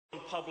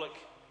public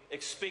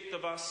expect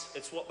of us.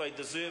 It's what they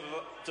deserve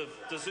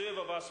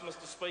of us,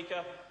 Mr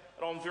Speaker,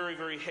 and I'm very,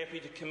 very happy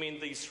to commend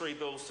these 3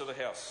 bills to the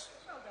House.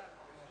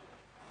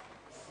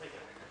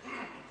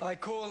 I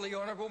call the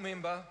Honourable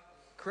Member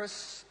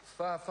Chris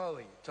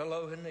Whawhaui,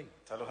 Talohani.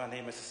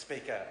 Talohani, Mr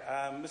Speaker.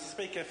 Mr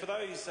Speaker, for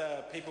those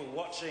people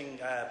watching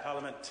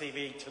Parliament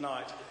TV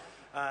tonight,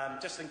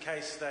 just in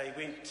case they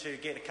went to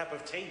get a cup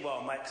of tea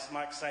while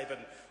Mike Sabin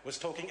was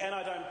talking, and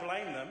I don't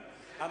blame them,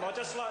 I'd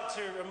just like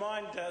to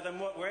remind them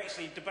what we're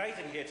actually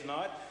debating here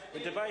tonight.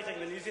 We're debating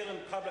the New Zealand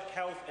Public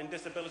Health and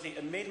Disability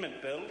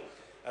Amendment Bill,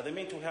 the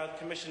Mental Health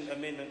Commission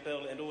Amendment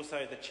Bill, and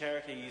also the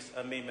Charities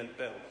Amendment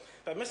Bill.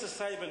 But Mr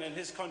Sabin, in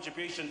his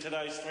contribution to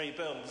those 3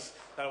 bills,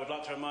 I would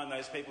like to remind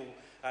those people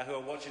who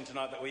are watching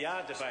tonight that we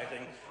are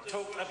debating,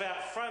 talked about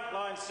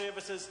frontline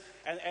services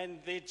and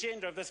the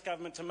agenda of this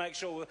government to make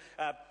sure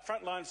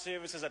frontline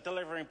services are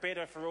delivering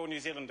better for all New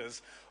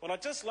Zealanders. Well,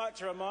 I'd just like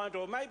to remind,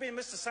 or maybe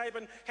Mr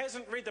Sabin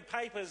hasn't read the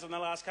papers in the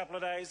last couple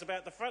of days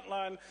about the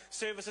frontline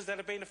services that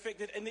have been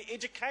affected in the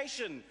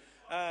education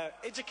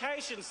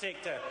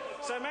sector.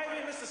 So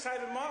maybe Mr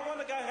Sabin might want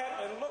to go ahead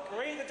and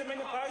read the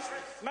Dominion Post,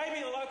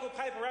 maybe the local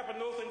paper up in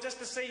Northland, just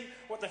to see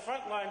what the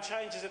frontline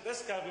changes that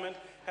this government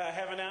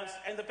have announced,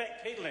 and the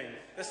backpedalling,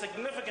 the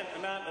significant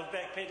amount of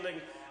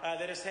backpedalling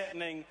that is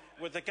happening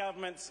with the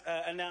government's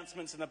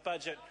announcements in the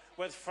budget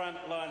with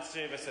frontline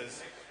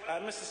services.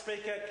 Mr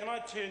Speaker, can I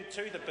turn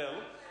to the bill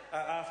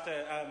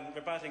after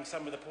rebutting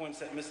some of the points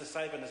that Mr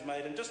Sabin has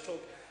made, and just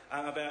talk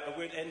about a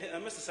word, and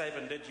Mr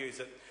Sabin did use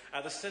it,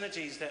 the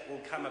synergies that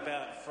will come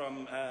about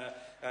from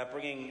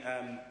bringing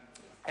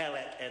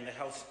ALAC and the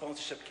Health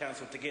Sponsorship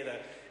Council together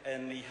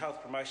in the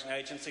Health Promotion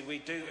Agency. We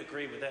do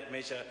agree with that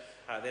measure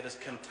that is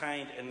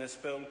contained in this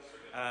bill.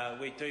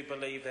 We do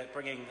believe that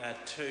bringing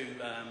 2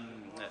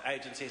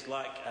 agencies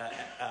like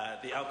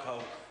the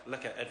Alcohol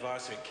Liquor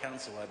Advisory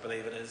Council, I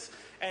believe it is,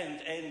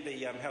 and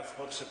the Health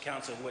Sponsorship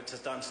Council, which has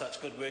done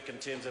such good work in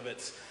terms of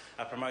its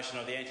promotion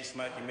of the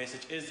anti-smoking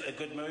message, is a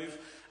good move.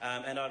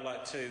 And I'd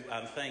like to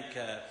thank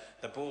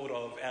the board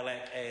of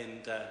ALAC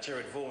and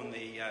Gerard Vaughan,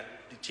 the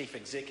Chief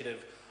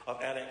Executive of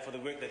ALAC, for the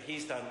work that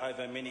he's done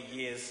over many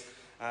years.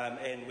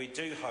 And we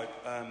do hope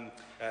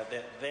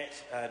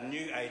that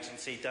new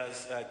agency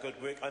does good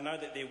work. I know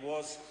that there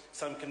was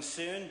some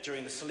concern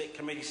during the select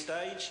committee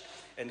stage,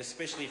 and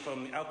especially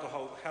from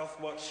Alcohol Health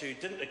Watch, who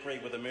didn't agree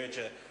with the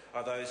merger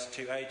of those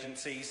 2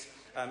 agencies.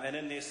 And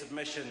in their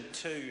submission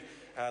to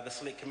the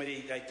select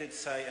committee, they did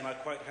say, and I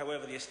quote,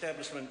 "However, the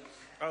establishment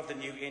of the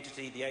new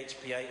entity, the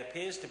HPA,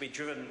 appears to be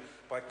driven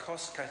by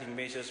cost-cutting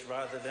measures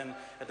rather than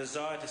a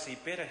desire to see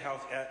better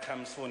health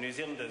outcomes for New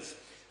Zealanders.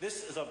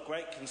 This is of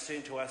great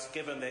concern to us,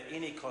 given that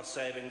any cost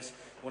savings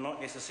will not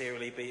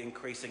necessarily be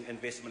increasing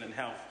investment in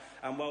health."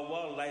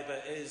 While Labor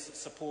is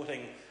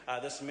supporting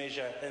this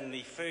measure in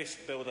the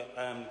first bill,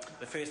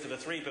 the first of the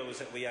 3 bills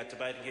that we are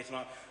debating here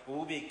tonight, we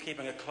will be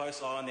keeping a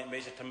close eye on that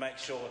measure to make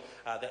sure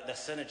that the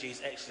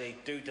synergies actually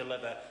do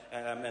deliver,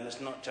 and it's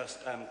not just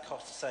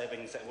cost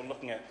savings that we're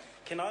looking at.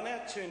 Can I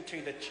now turn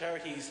to the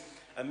Charities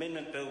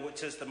Amendment Bill,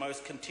 which is the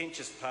most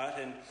contentious part,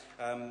 and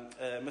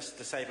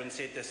Mr Sabin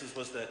said this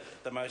was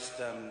the most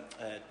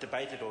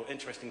debated or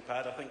interesting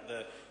part. I think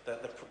the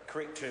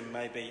correct term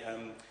may be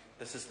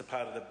this is the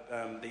part of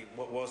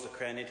what was the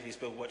Crown Entities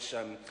Bill which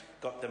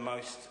got the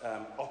most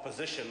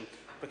opposition,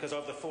 because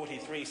of the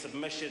 43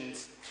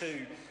 submissions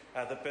to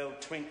the bill,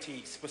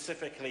 20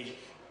 specifically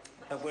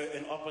were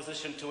in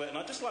opposition to it. And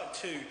I'd just like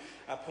to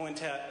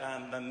point out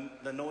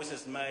the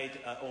noises made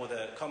or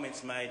the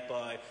comments made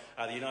by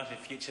the United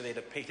Future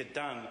leader Peter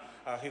Dunn,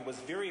 who was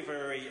very,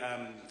 very,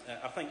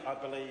 I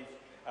believe,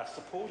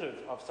 supportive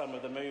of some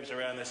of the moves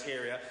around this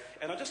area.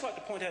 And I'd just like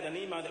to point out an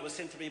email that was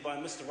sent to me by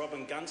Mr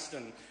Robin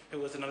Gunston, who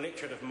was an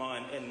electorate of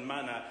mine in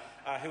Mana,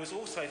 who was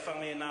also,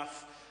 funnily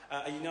enough,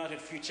 a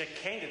United Future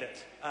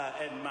candidate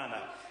in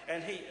Mana.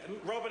 And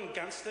Robin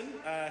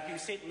Gunston,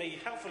 who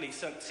helpfully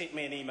sent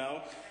me an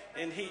email,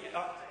 and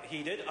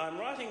he did, "I'm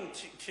writing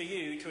to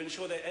you to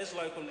ensure that as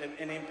local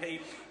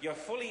MP, you're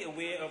fully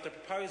aware of the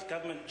proposed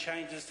government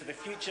changes to the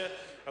future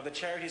of the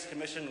Charities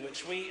Commission,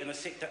 which we in the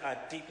sector are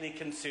deeply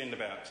concerned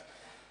about.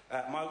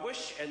 My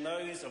wish, and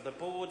those of the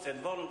boards and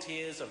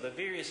volunteers of the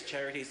various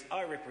charities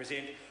I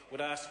represent,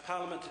 would ask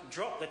Parliament to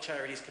drop the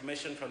Charities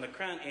Commission from the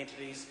Crown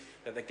entities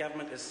that the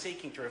government is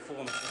seeking to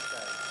reform at this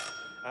stage."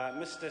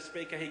 Mr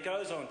Speaker, he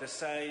goes on to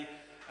say,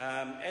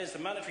 as the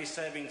monetary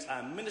savings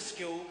are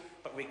minuscule,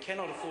 but we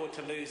cannot afford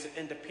to lose the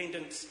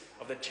independence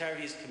of the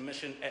Charities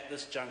Commission at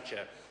this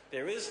juncture.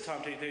 There is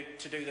time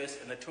to do this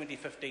in the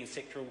 2015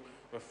 sectoral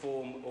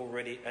reform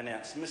already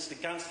announced. Mr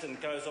Gunston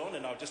goes on,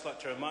 and I'd just like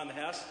to remind the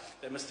House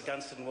that Mr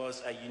Gunston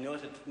was a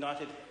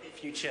United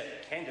Future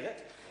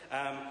candidate.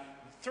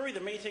 Through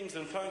the meetings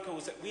and phone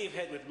calls that we have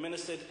had with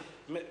ministers,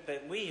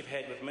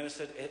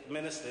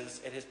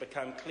 it has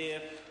become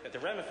clear that the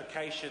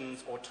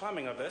ramifications or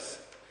timing of this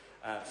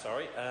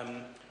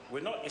were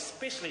not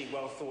especially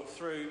well thought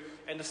through,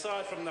 and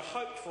aside from the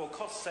hoped for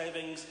cost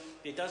savings,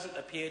 there doesn't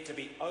appear to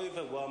be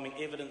overwhelming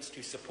evidence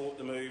to support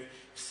the move,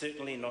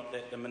 certainly not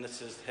that the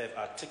ministers have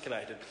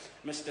articulated.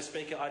 Mr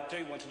Speaker, I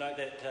do want to note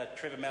that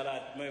Trevor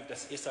Mallard moved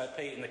this SOP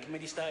in the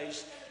committee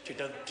stage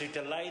to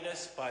delay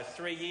this by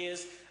 3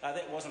 years.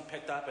 That wasn't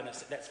picked up, and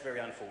that's very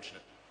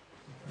unfortunate.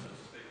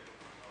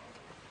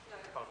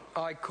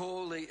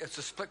 It's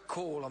a split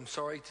call, I'm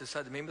sorry to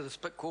say the member, the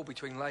split call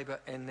between Labour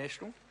and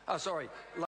National.